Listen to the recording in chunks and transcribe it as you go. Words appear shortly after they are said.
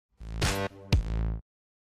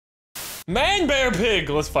Man Bear Pig!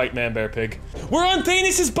 Let's fight Man Bear Pig. We're on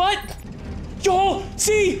Thanos' butt! Yo,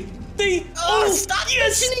 see? Stop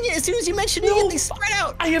mentioning it! As soon as you mention it, they spread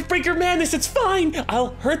out! I have Breaker Madness, it's fine!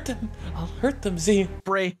 I'll hurt them, Z.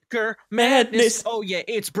 Breaker Madness! Oh yeah,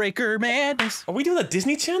 it's Breaker Madness! Are we doing a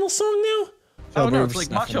Disney Channel song now? Oh no, it's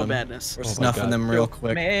like Macho Madness. We're snuffing them real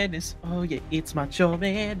quick. Madness. Oh yeah, it's Macho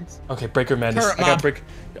Madness. Okay, Breaker Madness. I got Break.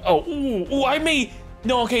 Oh, ooh, I may.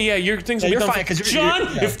 No, okay, yeah, your things will be done. Fine,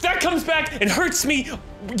 John, if that comes back and hurts me,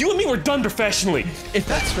 you and me were done professionally. If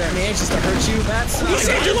that's fair, man, just to hurt you, that's. You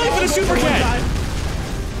saved your life with a super cat.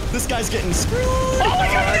 This guy's getting screwed. Oh my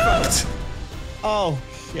God, nuked! Oh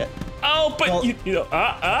shit. Oh, but well, you know,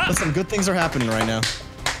 listen, good things are happening right now.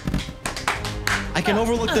 I can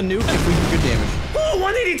overlook the nuke if we do good damage. Oh,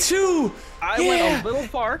 182! I went a little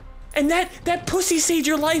far. And that pussy saved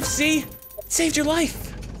your life, Z. Saved your life.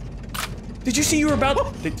 Did you see you were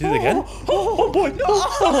about? Did it again? Oh boy! No.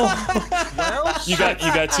 Well, you got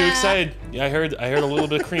too excited. Yeah, I heard a little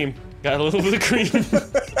bit of cream. Got a little bit of cream.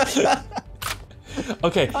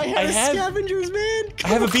 Okay. I have scavengers, man. I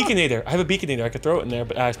have a beaconator. I could throw it in there,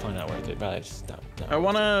 but it's probably not worth it. But I just stop. I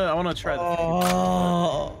wanna try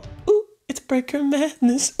the Ooh, it's Breaker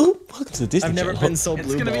Madness. Ooh, welcome to the Disney I've never Channel. been so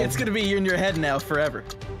blue. It's gonna be in your head now forever.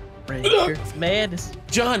 Breaker Madness.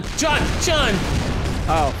 John.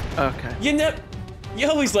 Oh, okay. You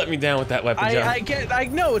always let me down with that weapon, John. I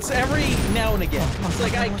know, it's every now and again. It's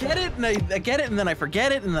like I get it and I get it and then I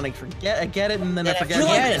forget it and then I get it and then I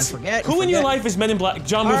forget it. Who in your life is Men in Black?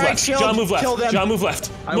 John, move left. John, move left. John, move left.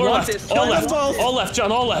 More left. All left. All left,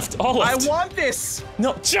 John. All left. All left. I want this.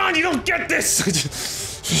 No, John, you don't get this.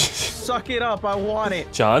 Suck it up. I want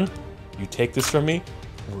it. John, you take this from me.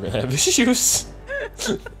 We're gonna have issues.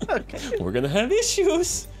 Okay. We're gonna have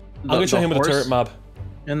issues. I'm gonna try him with a turret mob.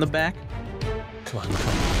 In the back. Come on.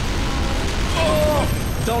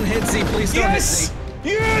 Oh! Don't hit Z, please don't hit Z.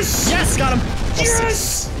 Yes! Yes, got him.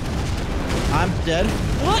 Yes! I'm dead.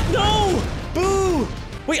 What? No! Boo!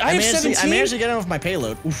 Wait, I have 17. I managed to get him with my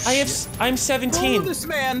payload. Oof. I'm 17. Boo this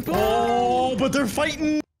man. Boo. Oh, but they're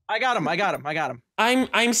fighting. I got him.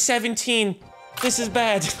 I'm 17. This is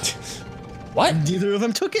bad. What? Neither of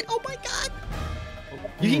them took it. Oh my God.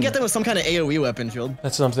 You can get them with some kind of AoE weapon, Shield.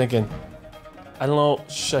 That's what I'm thinking. I don't know.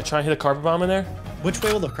 Should I try and hit a carpet bomb in there? Which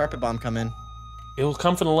way will the carpet bomb come in? It will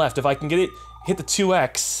come from the left. If I can get it, hit the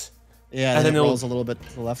 2x. Yeah, and then it rolls a little bit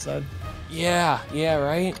to the left side. Yeah,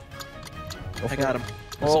 right? I got him.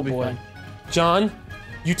 Oh boy. John,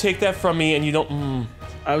 you take that from me and you don't.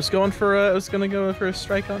 I was gonna go for a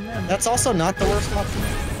strike on them. That's also not the worst option.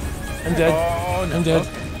 I'm dead. Oh, no. I'm dead.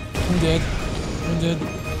 Okay. I'm dead.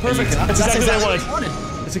 Perfect. That's exactly what I wanted.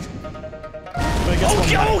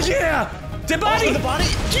 Oh yeah! Dead body! Oh, the body!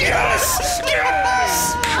 Yes!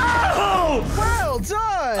 Yes! Oh! Well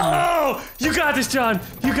done! Oh! You got this, John.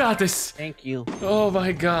 You got this. Thank you. Oh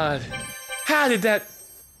my God. How did that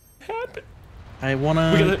happen? I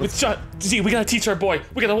wanna. Z, we gotta teach our boy.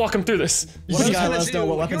 We gotta walk him through this. You gotta let us know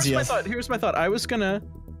what weapons he has. Here's my thought. I was gonna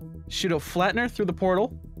shoot a flattener through the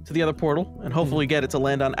portal to the other portal and hopefully get it to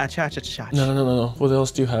land on Achachachach. No. What else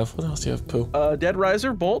do you have? What else do you have, Pooh? Dead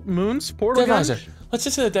Riser, Bolt, Moons, Portal Dead gun. Riser. Let's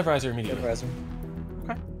just hit a Dead Riser immediately. Dead Riser.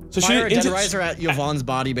 Okay. So Fire shoot a Dead Riser at Yvonne's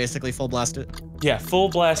body, basically full blast it. Yeah, full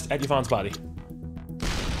blast at Yvonne's body.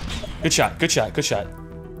 Good shot.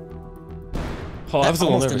 Oh, that was a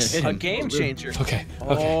little nervous. A game changer. Okay.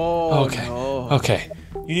 Oh, no. Okay.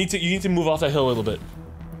 You need to move off that hill a little bit.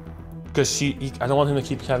 Because I don't want him to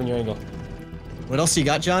keep having your angle. What else you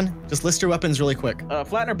got, John? Just list your weapons really quick.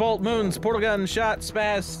 Flattener, Bolt, Moons, Portal gun, Shot,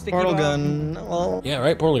 Spaz, Sticky Portal Bomb. Gun, well... Yeah,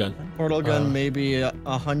 right, portal gun. Portal gun maybe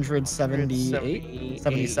 178?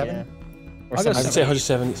 77? Yeah. Or I'd say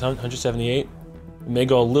 178. It may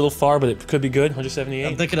go a little far, but it could be good. 178.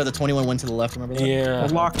 I'm thinking of the 21 went to the left, remember that? Yeah. We're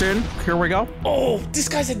locked in. Here we go. Oh, this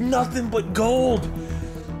guy's had nothing but gold.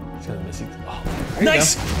 He's gonna miss it. Oh.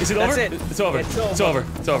 Nice! Is it over? It's over. It's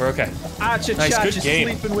over. Okay. Achachach Nice, good is game.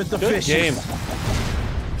 sleeping with the Good fishes. game.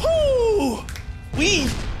 Woo!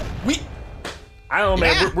 I don't know,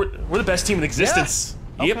 man. We're the best team in existence.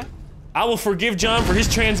 Yeah. Yep. Okay. I will forgive John for his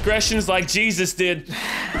transgressions like Jesus did.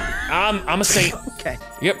 I'm a saint. Okay.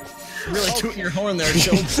 Yep. Really tooting your horn there,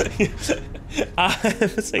 Joe. I'm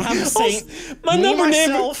a saint. I'm a saint. My number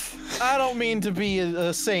neighbor. I don't mean to be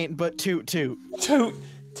a saint, but toot. Toot.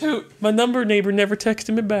 My number neighbor never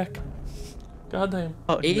texted me back. Goddamn.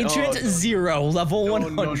 Agent 0, level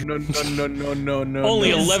 100. No.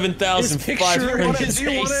 Only no.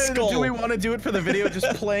 11,500. Do we want to do it for the video?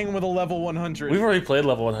 Just playing with a level 100. We've already played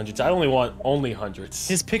level 100s. I only want only hundreds.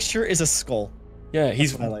 His picture is a skull. Yeah,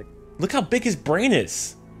 he's. I like. Look how big his brain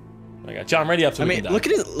is. I got John ready up so we can die.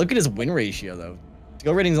 look at his win ratio though.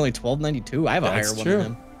 Skill rating is only 1292. I have a higher one than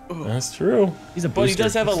him. That's true. He's a booster. But he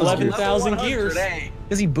does have 11,000 gears.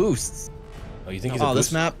 Because he boosts. Oh, you think he's a booster?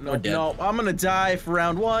 This map? No, no, I'm gonna die for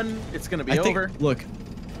round 1. It's gonna be over. Look.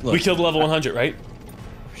 We killed level 100, right?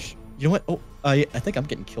 You know what? Oh, I think I'm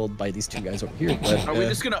getting killed by these 2 guys over here. But, Are we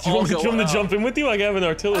just gonna do you all want go him to jump in with you? I have an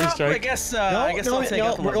artillery strike. I guess I'll take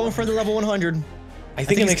out the we're going for the level 100. I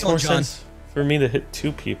think it makes more sense for me to hit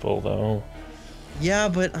 2 people, though. Yeah,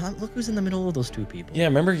 but look who's in the middle of those 2 people. Yeah,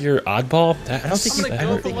 remember your oddball? I don't think I'm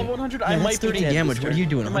gonna go for level 100. I might be 30 damage. What are you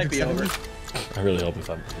doing? I might be over. I really hope if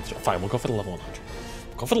I'm fine. We'll go for the level 100.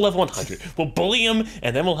 Go for the level 100. We'll bully him,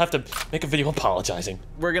 and then we'll have to make a video apologizing.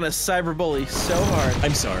 We're gonna cyberbully so hard.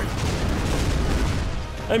 I'm sorry.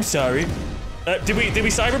 I'm sorry. Did we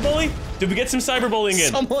cyberbully? Did we get some cyberbullying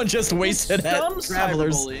in? Someone just wasted at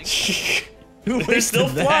travelers. They're still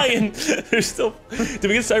flying. They're still. Did we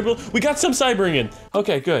get cyber? We got some cybering in.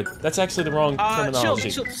 Okay, good. That's actually the wrong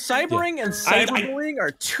terminology. Chill. Cybering and cyberbullying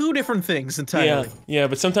are 2 different things entirely. Yeah,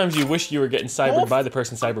 but sometimes you wish you were getting cybered by the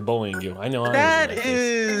person cyberbullying you. I know. That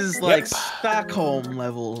is like Stockholm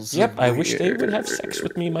levels. Yep. I wish they would have sex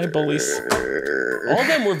with me, my bullies. All of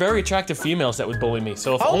them were very attractive females that would bully me.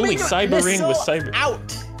 So if only cybering was cyber.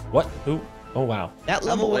 Out. What? Who? Oh wow. That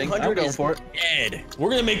level 100 is dead. We're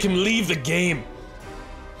gonna make him leave the game.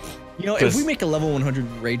 You know, if we make a level 100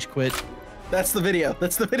 rage quit. That's the video.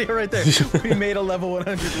 That's the video right there. We made a level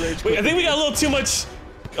 100 rage quit. Wait, I think we got a little too much.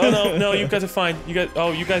 Oh no, you guys are fine. You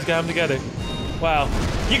guys got him together. Wow.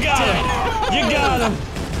 You got him. You got him.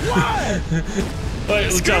 What?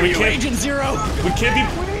 Wait, John, Agent Zero.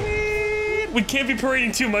 We can't be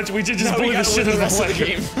parading too much. We just bully the shit out of the rest of the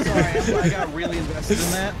game. Sorry, I got really invested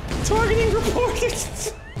in that. Targeting reported.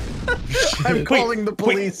 I'm calling the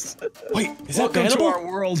police. Wait, is that Welcome bannable? to our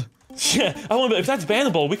world. Yeah, I want to. If that's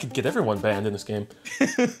bannable, we could get everyone banned in this game.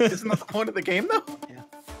 Isn't that the point of the game, though? Yeah.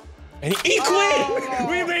 And he quit!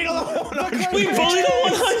 We made a level 100! We bullied a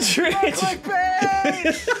 100!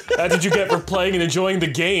 That's what you get for playing and enjoying the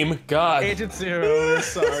game. God. Agent Zero, we're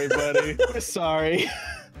sorry, buddy. We're sorry.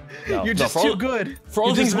 No, You're just too good. For all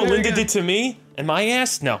the things Melinda did to me and my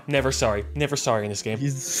ass, no, never sorry. Never sorry in this game.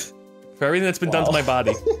 For everything that's been done to my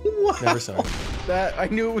body. Never sorry. That I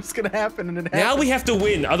knew it was gonna happen and it happened. Now we have to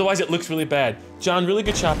win, otherwise it looks really bad. John, really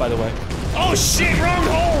good shot, by the way. Oh shit, wrong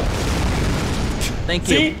hole! Thank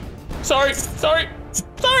you. See? Sorry.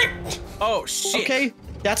 Oh shit. Okay,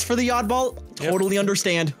 that's for the oddball. Totally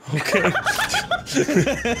understand. Okay.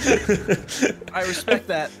 I respect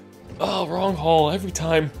that. Oh, wrong hole every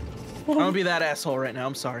time. I'm gonna be that asshole right now.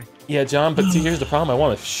 I'm sorry. Yeah, John, but see, here's the problem. I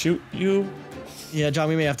want to shoot you. Yeah, John,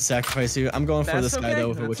 we may have to sacrifice you. I'm going for this guy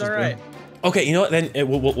though, which is right. Okay, you know what? Then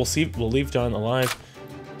we'll see. We'll leave John alive.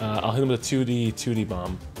 I'll hit him with a 2D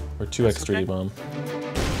bomb or 2x 3D bomb.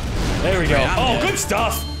 There we go. Oh, good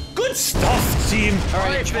stuff. Good stuff, team. All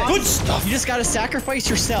right, good stuff. You just gotta sacrifice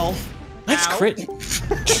yourself. Nice crit.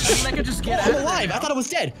 I could just get I'm alive. I thought it was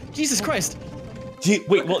dead. Jesus Christ.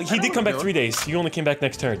 Wait, well, he did come back 3 days. You only came back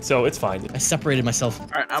next turn, so it's fine. I separated myself. All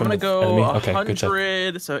right, I'm gonna go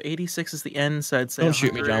 100. So 86 is the end, so I'd say. Don't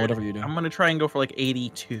shoot me, John. Whatever you do. I'm gonna try and go for like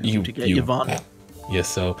 82 to get Yvonne. You're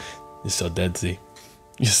so dead, Z.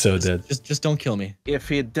 You're so dead. Just don't kill me. If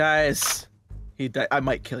he dies, I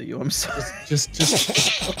might kill you. I'm sorry. Just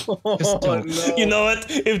don't. No. You know what?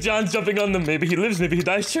 If John's jumping on them, maybe he lives, maybe he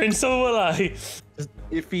dies, and so will I.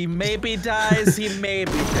 If he maybe dies, he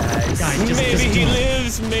maybe dies. Maybe he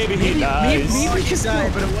lives, maybe he dies. Maybe he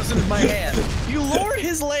died, but it wasn't in my hand. You lured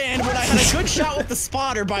his land when I had a good shot with the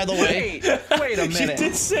spotter, by the way. Wait a minute. She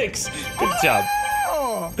did 6. Good job.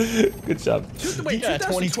 Good job. Wait, Yeah,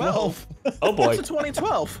 2012. Oh boy. That's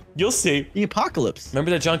 2012. You'll see. The apocalypse.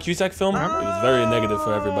 Remember that John Cusack film? It was very negative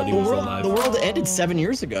for everybody who was alive. The world ended 7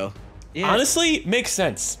 years ago. Yeah. Honestly, makes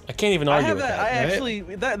sense. I can't even argue with that. Actually,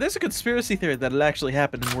 there's a conspiracy theory that it actually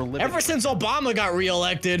happened and we're living. Ever since Obama got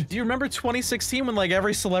reelected. Do you remember 2016 when like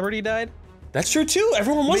every celebrity died? That's true too.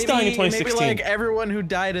 Everyone was dying in 2016. Maybe like everyone who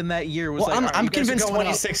died in that year was well, like. I'm convinced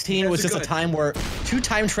 2016 was just a time where 2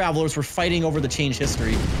 time travelers were fighting over the change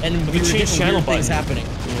history, and we were getting weird things happening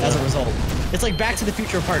as a result. It's like Back to the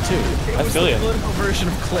Future Part 2. I feel you. The political version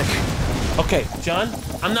of Click. Okay, John,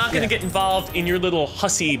 I'm not gonna get involved in your little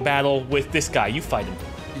hussy battle with this guy. You fight him.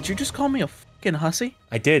 Did you just call me a fucking hussy?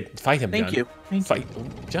 I did. Fight him, Thank John. you. Fight.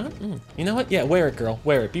 John? You know what? Yeah, wear it, girl.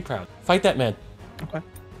 Wear it. Be proud. Fight that man. Okay.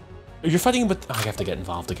 You're fighting him with... Oh, I have to get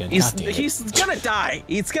involved again. He's gonna die.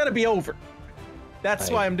 It's gonna be over. That's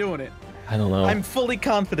why I'm doing it. I don't know. I'm fully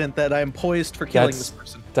confident that I'm poised for killing this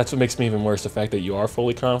person. That's what makes me even worse. The fact that you are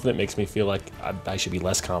fully confident makes me feel like I should be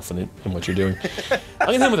less confident in what you're doing. I'm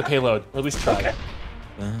gonna hit him with a payload, or at least try. Okay.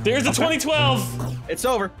 There's the 2012! It's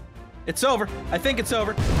over. It's over. I think it's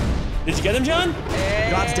over. Did you get him, John?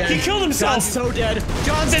 John's dead. He killed himself! John's so dead.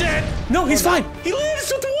 John's dead! No, he's fine! He lives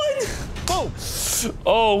with the 1! Oh!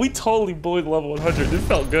 Oh, we totally bullied level 100. It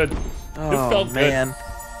felt good. Oh, it felt man. good.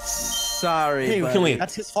 Sorry, hey, buddy.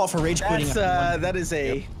 That's his fault for rage quitting. That is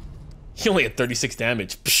a... Yep. He only had 36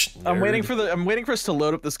 damage. Psh, I'm waiting for us to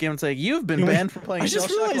load up this game and say, you've been banned from playing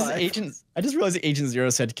ShellShock Live. I just realized Agent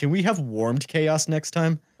Zero said, can we have warmed chaos next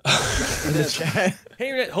time? In the chat. Hey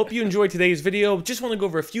Internet, hope you enjoyed today's video. Just want to go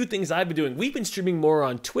over a few things I've been doing. We've been streaming more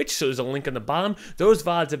on Twitch, so there's a link on the bottom. Those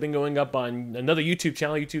VODs have been going up on another YouTube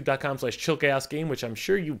channel, youtube.com/ChilledChaos game, which I'm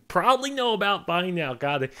sure you probably know about by now.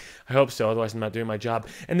 God, I hope so, otherwise I'm not doing my job.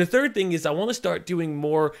 And the third thing is I want to start doing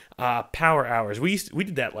more power hours. We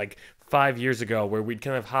did that like 5 years ago, where we'd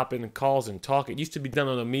kind of hop in calls and talk. It used to be done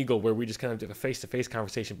on Omegle, where we just kind of did a face-to-face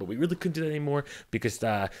conversation, but we really couldn't do that anymore because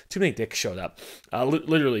too many dicks showed up.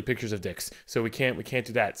 Literally pictures of dicks. So we can't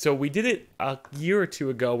do that. So we did it a year or two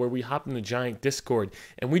ago, where we hopped in the giant Discord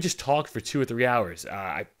and we just talked for 2 or 3 hours.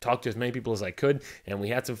 I talked to as many people as I could, and we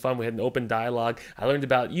had some fun. We had an open dialogue. I learned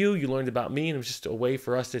about you, you learned about me, and it was just a way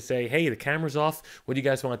for us to say, hey, the camera's off. What do you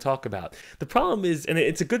guys want to talk about? The problem is, and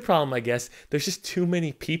it's a good problem, I guess, there's just too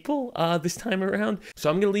many people this time around. So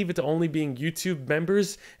I'm going to leave it to only being YouTube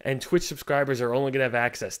members, and Twitch subscribers are only going to have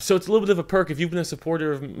access. So it's a little bit of a perk. If you've been a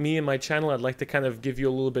supporter of me and my channel, I'd like to kind of give you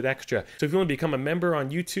a little bit extra. So if you want to become a member on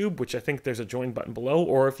YouTube, which I think there's a join button below,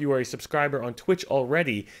 or if you are a subscriber on Twitch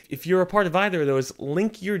already, if you're a part of either of those,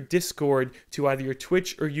 link your Discord to either your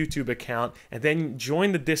Twitch or YouTube account, and then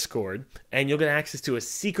join the Discord, and you'll get access to a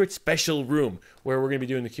secret special room where we're going to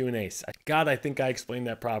be doing the Q&As. God, I think I explained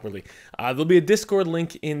that properly. There'll be a Discord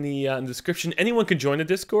link in the description. Anyone can join the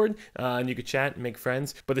Discord, and you can chat and make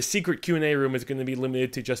friends, but the secret Q&A room is going to be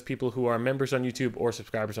limited to just people who are members on YouTube or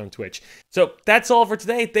subscribers on Twitch. So that's all for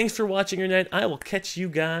today. Thanks for watching, Internet. I will catch you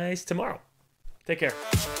guys tomorrow. Take care.